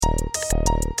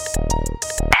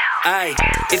Ayy,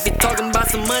 if you talking about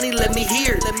some money, let me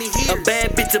hear. A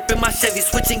bad bitch up in my Chevy,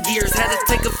 switching gears. Had to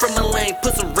take her from a lane,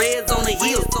 put some reds on the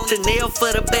heels. Chanel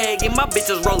for the bag, and my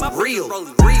bitches rollin' real.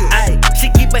 Ayy,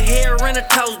 she keep her hair and her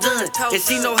toes done, and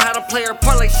she know how to play her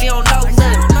part like she don't know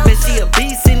nothing. Man, she a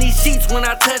beast in these sheets when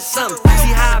I touch something. She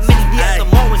high, man, be at the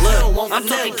moment. I'm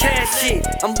talking cash shit.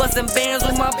 I'm busting bands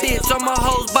with my bitch. All my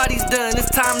hoes bodies done. It's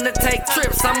time to take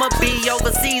trips. I'ma be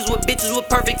overseas with bitches with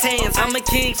perfect hands. I'm a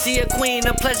king, she a queen,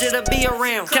 a pleasure to be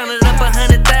around. Counted up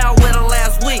 100,000 with her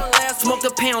last week. Smoked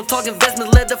a pound, talk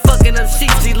investments, led to fucking up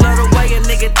sheep. She love the way a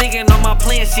nigga thinking on my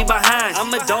plan, she behind.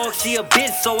 I'm a dog, she a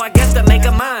bitch, so I guess to make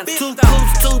her mine. Two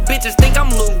coops, two bitches, think I'm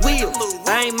Lou Will.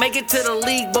 I ain't make it to the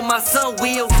league, but my son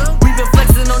will. We been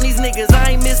flexing on these niggas,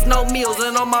 I ain't miss no meals.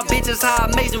 And all my bitches high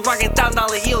amazing, rocking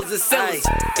 $1,000 heels and sellers.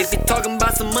 If you talking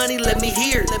about some money, let me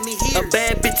hear. A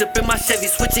bad bitch up in my Chevy,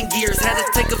 switching gears. Had to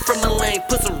take her from a lane,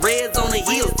 put some reds on the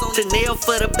heels. Chanel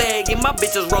for the bag, and my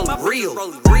bitches rollin' real.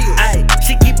 Ayy,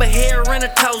 she keep her hair and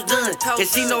her toes done, and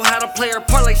she know how to play her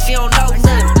part like she don't know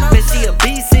nothing. Man, she a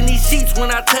beast in these sheets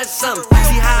when I touch something.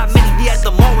 She high, man, be at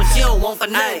the moment, she don't want for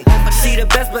nothing. She the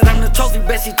best, but I'm the trophy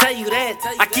best, she tell you that.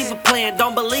 I keep it playing,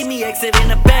 don't believe me, exit in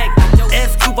the back.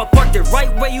 S-Coupe, I parked it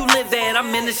right where you live at.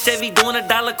 I'm in the Chevy doing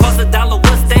 $1, cost $1,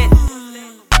 what's that?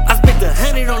 I spent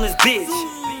 100 on this bitch.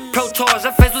 Pro charge,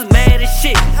 her face was mad as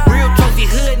shit. Real trophy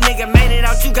hood nigga made it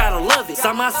out, you gotta love it.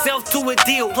 Signed myself to a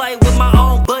deal, play with my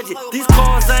own budget. These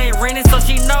cars I ain't renting, so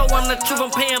she know I'm the truth.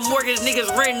 I'm paying mortgage,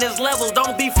 niggas renting this levels,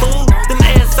 don't be fooled. Them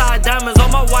side diamonds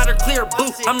on my water clear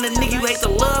boot. I'm the nigga you hate to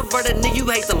love or the nigga you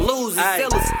hate to lose.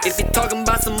 If you talking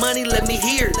about some money, let me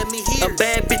hear. A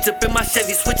bad bitch up in my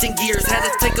Chevy, switching gears. Had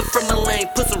to take her from a lane,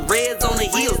 put some reds on the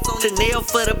heels. Chanel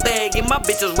for the bag, and my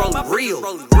bitches rollin' real.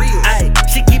 Ayy,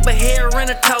 she keep her hair and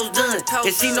her toes done,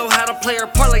 and she know how to play her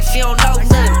part like she don't know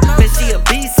nothing. Man, she a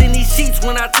beast in these sheets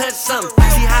when I touch something.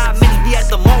 She high, man, be at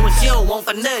the moment, she don't want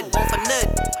for nothing.